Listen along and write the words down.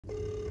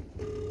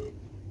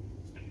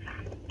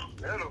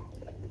I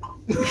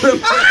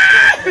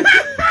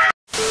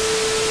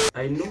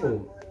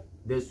know.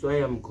 That's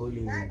why I'm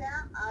calling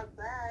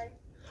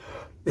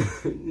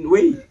you.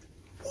 Wait.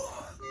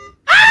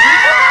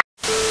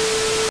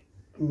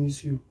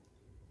 Miss you.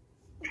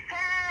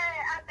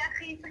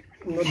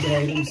 I'm not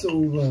driving, I'm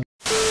sober.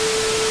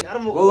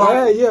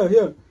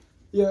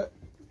 Yeah.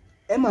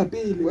 Emma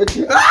Bailey.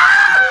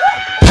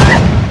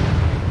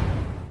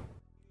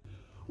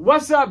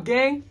 What's up,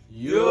 gang?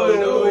 You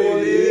know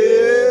it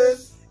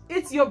is.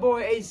 It's your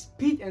boy Ace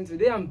Pete, and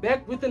today I'm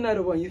back with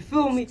another one. You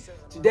feel me?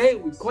 Today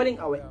we're calling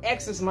our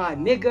exes, my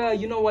nigga.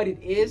 You know what it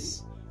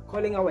is?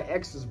 Calling our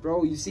exes,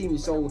 bro. You see me?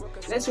 So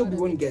let's hope we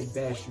won't get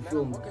bashed. You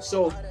feel me?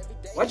 So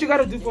what you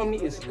gotta do for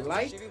me is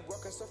like,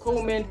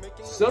 comment,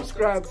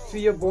 subscribe to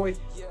your boy.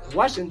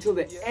 Watch until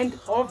the end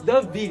of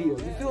the video.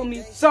 You feel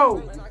me? So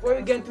before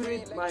you get to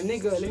it, my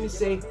nigga, let me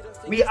say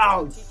we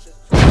out.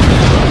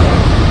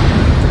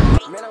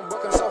 Man, I'm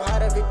working so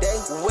hard every day.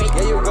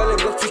 Yeah, you really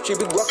good, you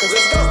be working.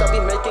 Just gonna stop be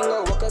making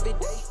a work every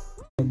day.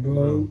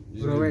 Bro,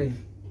 wait.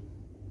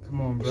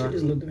 Come on, bro. shit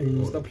is not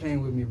doing. Stop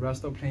playing with me, bro.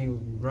 Stop playing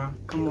with me, bro.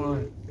 Come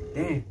on.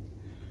 Damn.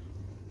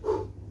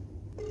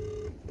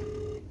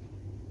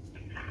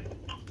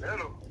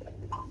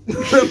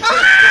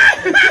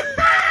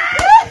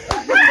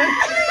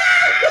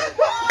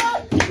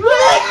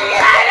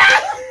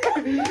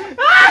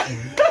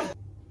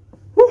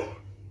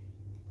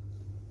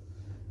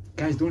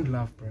 Guys, don't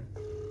laugh, bro.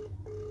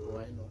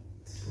 Why not?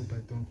 Oh,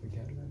 but don't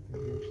forget, like, the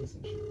reactions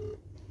and shit.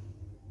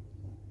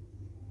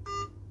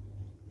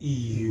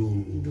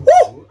 Ew.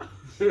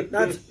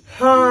 That's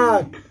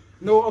hard.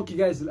 No, okay,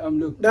 guys.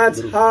 Look.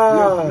 That's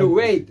hard. No,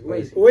 wait.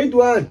 Wait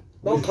one.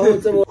 Don't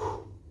count them.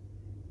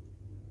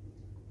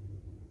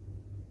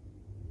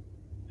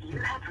 You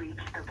have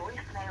reached the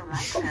voicemail line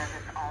service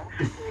of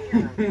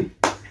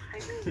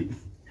 063.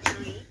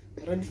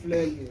 Red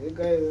flag.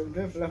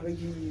 Red flag.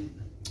 You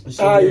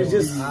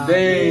just.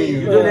 Dang.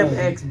 You don't have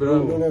ex,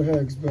 bro. You don't have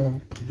ex, bro.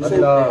 Okay,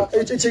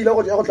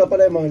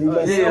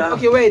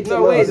 wait.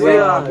 No, wait.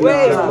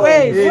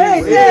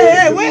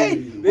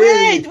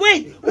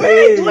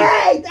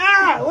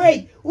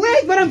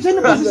 Wait. But I'm trying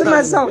to position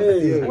myself.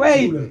 Hey.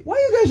 Wait. Why are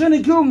you guys trying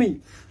to kill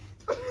me?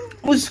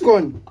 Who's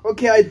gone?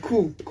 Okay,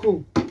 cool.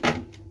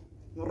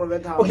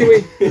 Okay,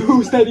 wait.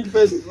 Who's standing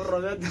first?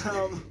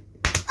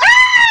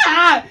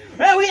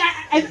 Wait,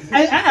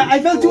 I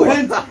felt two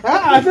hands.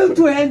 I felt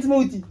two hands,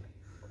 Moti.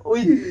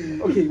 Wait.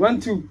 Okay, 1,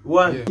 2.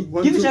 One.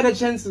 Give each other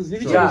chances.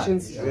 Give each other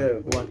chances.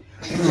 Yeah. One.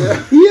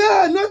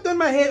 Yeah, not on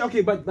my head.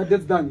 Okay, but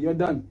that's done. You're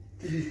done.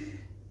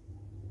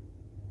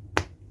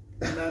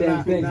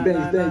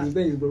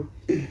 Thanks, bro.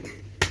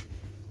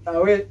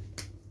 Wait.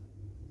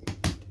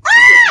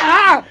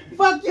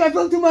 Fuck you! I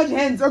felt too much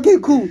hands. Okay,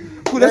 cool.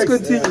 Let's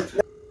continue.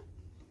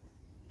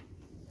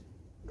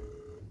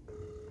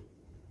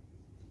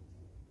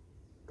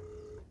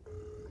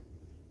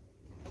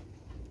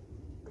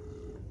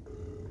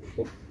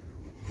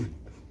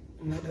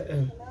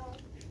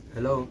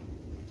 Hello.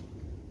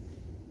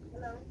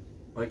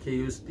 Okay,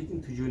 you're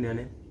speaking to Junior,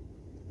 ne?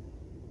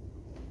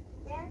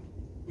 Yeah?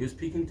 You're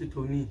speaking to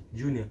Tony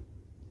Junior.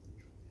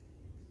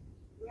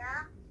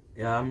 Yeah?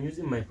 Yeah, I'm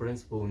using my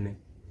friend's phone, ne?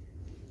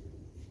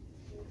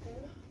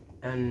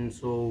 And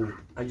so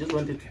I just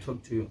wanted to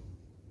talk to you.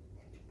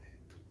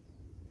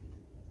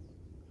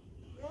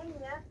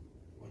 Junior?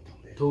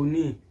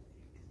 Tony.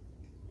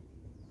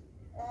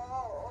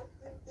 Oh,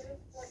 okay.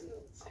 For you.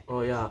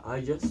 Oh yeah,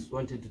 I just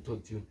wanted to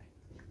talk to you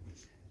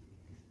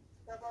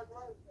About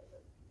what?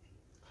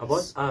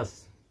 about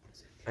us.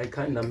 I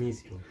kinda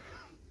miss you.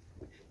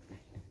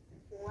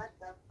 What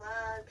the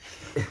fuck?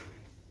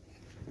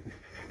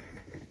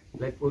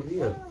 Like for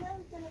real.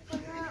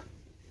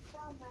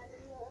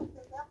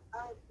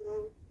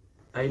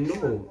 I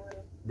know.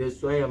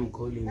 That's why I'm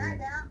calling you.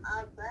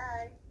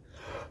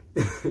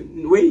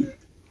 Wait.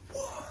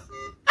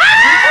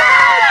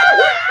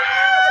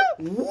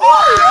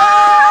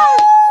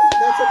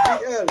 That's a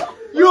big L.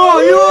 Yo!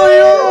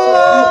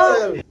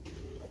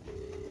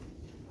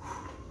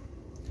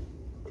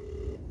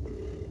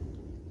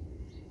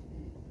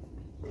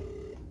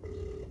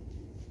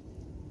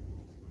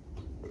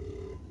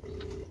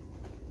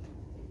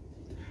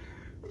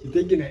 You're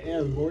taking an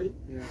L, boy.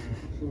 Yeah.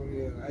 So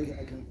yeah, I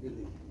can feel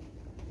it.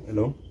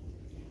 Hello?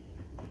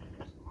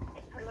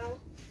 Hello?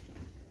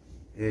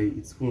 Hey,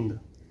 it's Funda.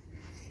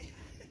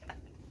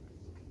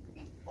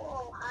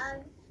 Oh,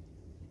 hi.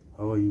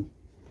 How are you?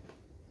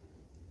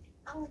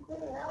 I'm good.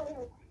 How are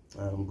you?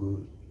 I'm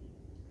good.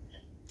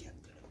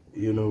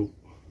 You know,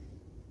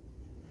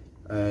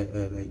 I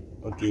like,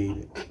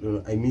 okay,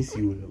 no, I miss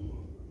you.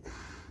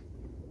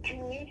 I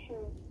miss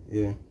you.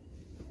 Yeah.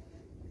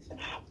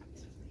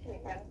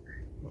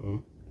 Yeah.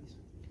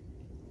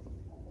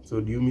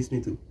 So do you miss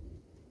me too?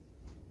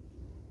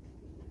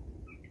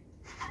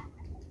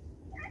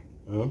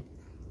 Huh?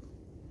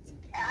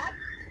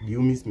 Do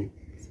you miss me?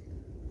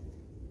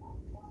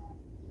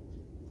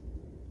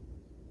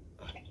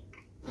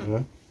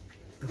 Huh?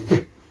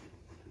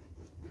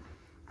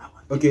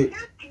 Okay.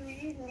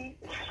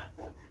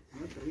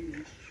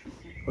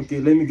 Okay,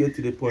 let me get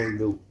to the point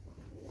though.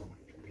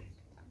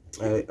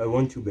 I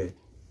want you back.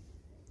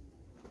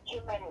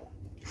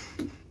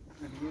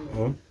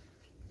 Huh?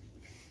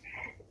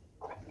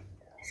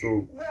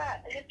 So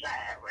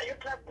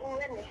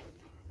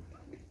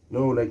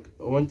no, like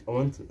I want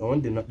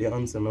the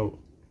answer now.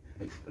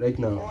 Like right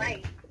now.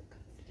 Why?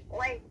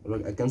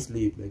 Like I can't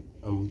sleep. Like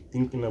I'm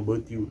thinking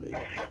about you,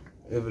 like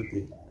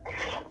everything.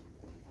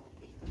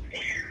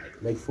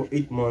 Like for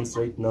 8 months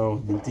right now,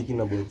 I've been thinking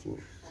about you.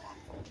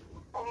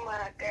 Oh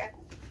my God.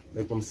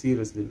 Like I'm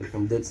seriously, like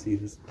I'm dead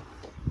serious.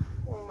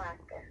 Oh my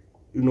God.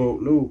 You know,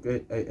 look,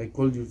 I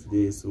called you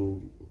today,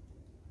 so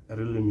I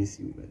really miss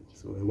you, like,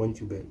 so I want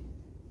you back.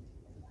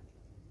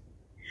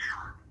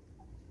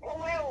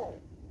 Well,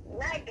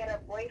 now I get a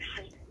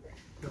boyfriend.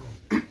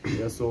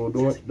 Yeah, so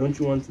don't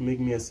you want to make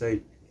me the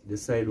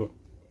side one?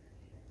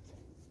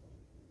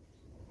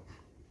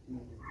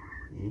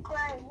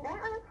 Why?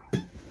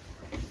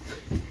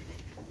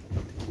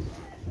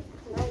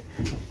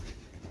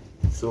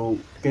 So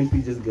can't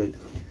we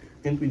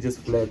just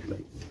flat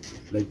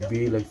like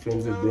be like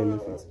friends with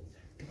benefits?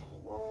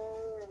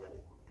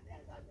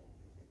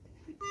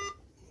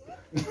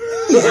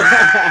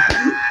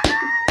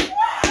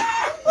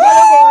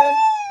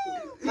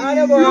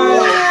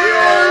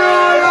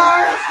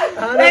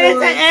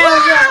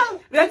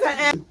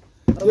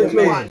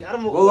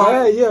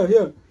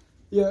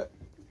 Yeah.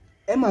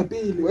 Am I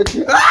Bailey?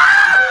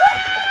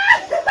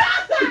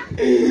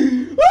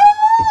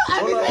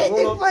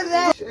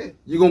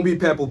 You gonna be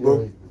Pepper,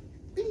 bro.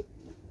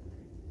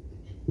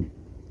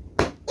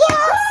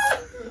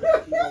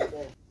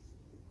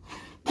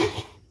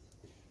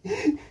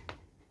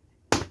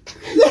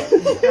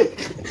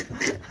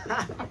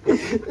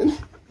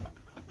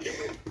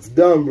 It's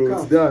done, bro.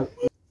 It's done.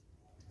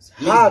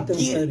 Hot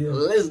inside here.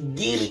 Let's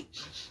get it.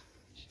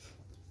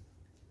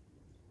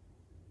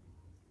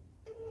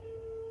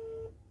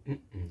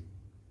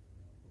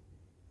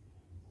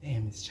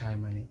 Damn, it's chai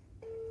money.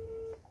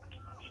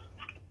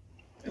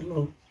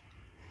 Hello.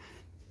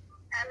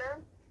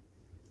 Hello?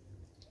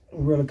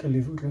 Well,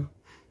 Khalifa. Alright.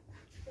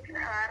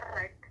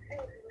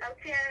 I'm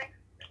here.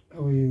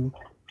 How are you?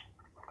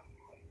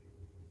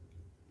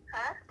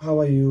 Huh? How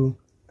are you?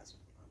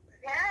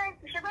 Yeah,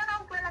 you should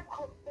not go to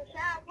cook.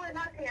 We're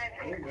not here.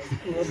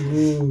 Not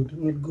good.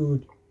 Not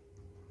good.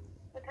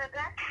 What's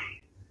that?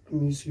 I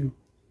miss you.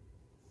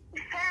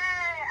 Hey,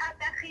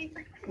 Atahi.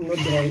 I'm not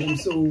right. I'm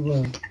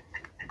sober.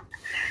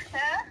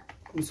 Huh?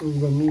 I'm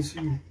sober. I miss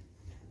you.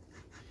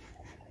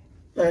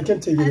 I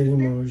can't take it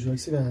anymore. I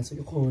see that. I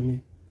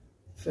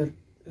felt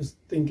just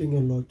thinking a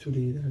lot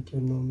today that I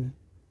can't know, man.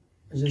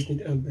 I just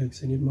need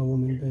L-Bags. I need my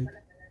woman back.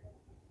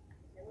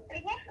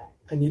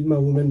 I need my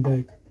woman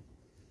back.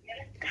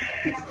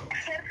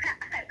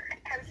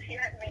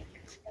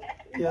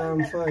 Yeah,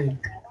 I'm fine.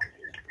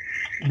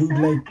 Dude,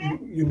 like,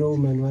 you know,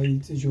 man, why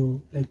it's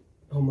your, like,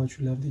 how much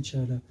we loved each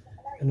other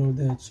and all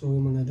that. So,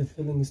 man, the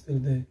feeling is still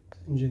there,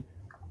 MJ.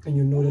 And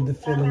you know that the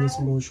feeling is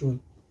mutual.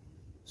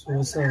 So,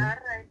 what's up?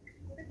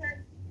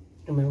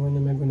 When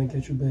am I gonna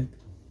get you back?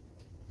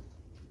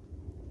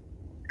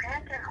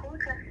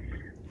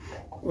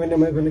 When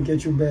am I gonna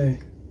get you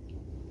back?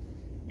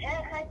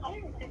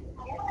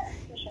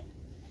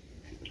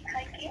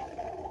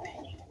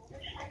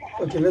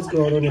 Okay, let's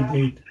go out on a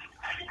date.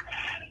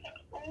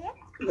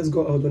 Let's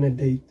go out on a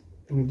date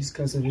and we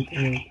discuss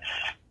everything else.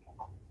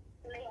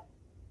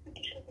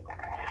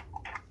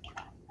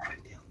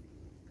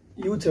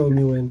 You tell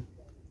me when.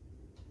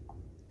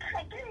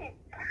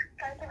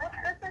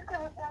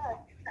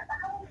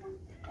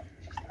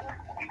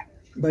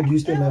 But do you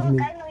still love me?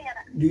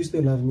 Do you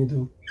still love me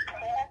though?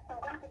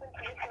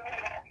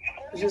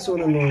 I just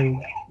wanna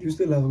know, do you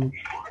still love me?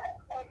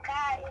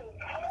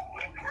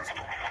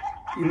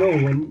 You know,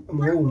 I'm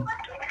home.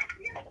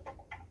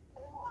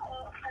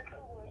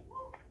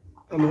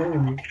 I'm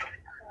home.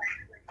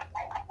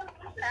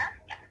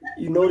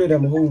 You know that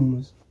I'm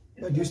home,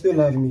 but you still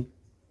love me.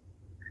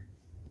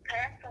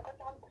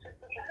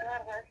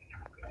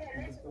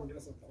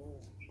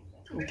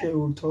 Okay,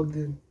 we'll talk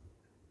then.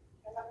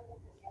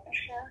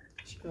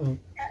 Sure. Okay.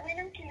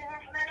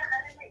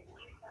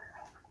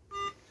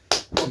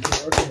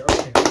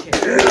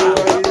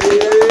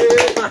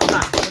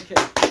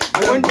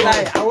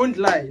 I won't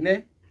lie,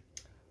 ne?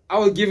 I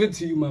will give it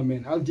to you, my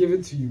man. I'll give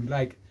it to you.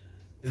 Like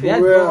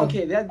that real? though,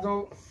 okay, that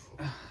though.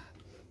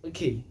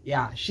 Okay,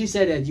 yeah. She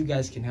said that you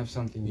guys can have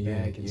something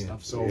back and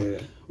stuff, so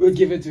we'll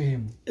give it to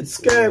him. It's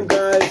scam,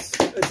 guys.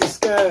 It's a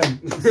scam.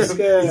 It's a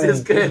scam. It's a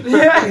scam.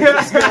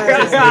 It's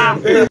a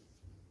scam.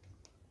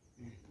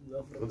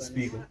 Let's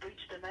speak.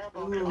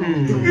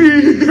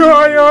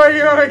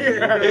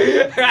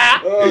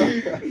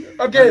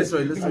 Okay,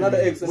 Sorry, listen. Another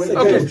X.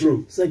 Okay,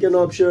 bro. Second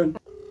option.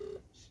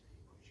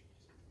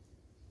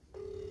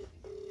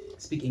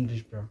 speak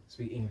English, bro.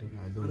 Speak English.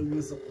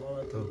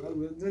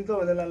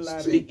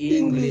 Speak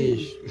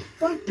English.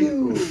 Fuck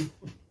you.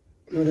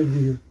 Not a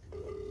video.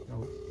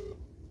 No.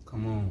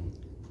 Come on.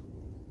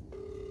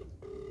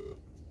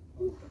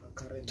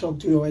 Talk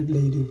to the white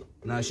lady.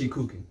 Nah, she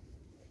cooking.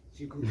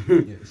 She could.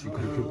 Yeah, she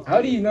could.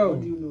 How do you know?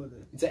 How do you know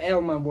that? It's an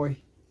L, my boy.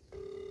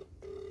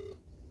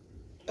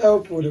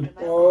 L for the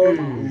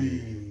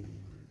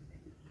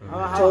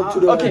talk to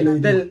the Okay, lady.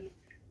 then.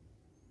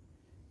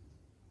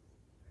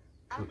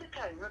 At the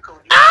time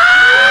recording.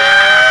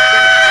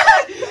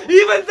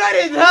 Even that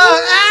is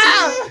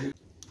her.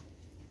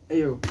 Hey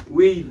yo,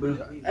 Wait, bro.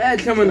 hey,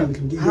 come on.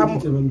 Give me the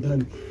detail, I'm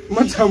done.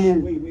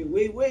 Matamu.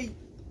 Wait.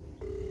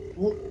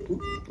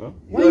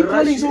 Why are you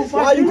calling so fast?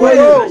 Why are you bro?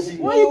 calling?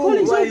 Why are you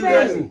calling so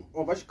fast?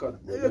 Oh, what's called?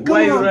 Come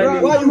Why you on,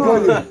 running? bro. Why you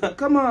calling?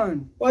 Come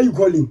on. Why are you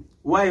calling?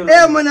 Why you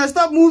Hey, man,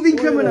 stop moving,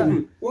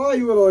 criminal. Why are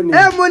you running?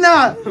 Hey,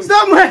 Mona,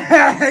 stop,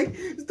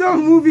 man. Stop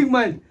moving,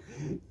 man.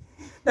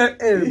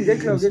 Hey, get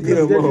close.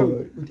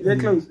 Get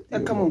close.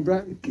 Hey, come on,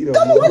 bro. Come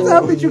on, what's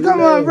up with you?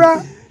 Come on,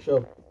 bro.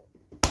 Sure.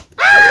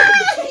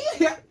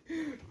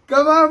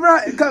 Come on, bro.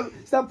 Come.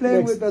 Stop playing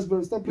Next. with us,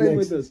 bro. Stop playing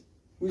Next. with us.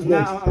 Who's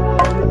next?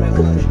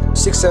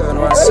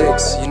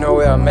 6716, you know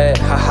where I'm at,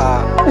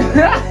 haha.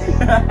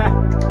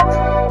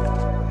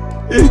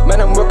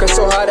 Man, I'm working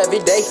so hard every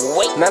day.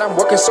 Man, I'm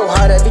working so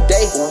hard every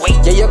day.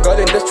 Yeah, your girl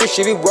in the street,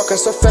 she be working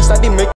so fast, I be making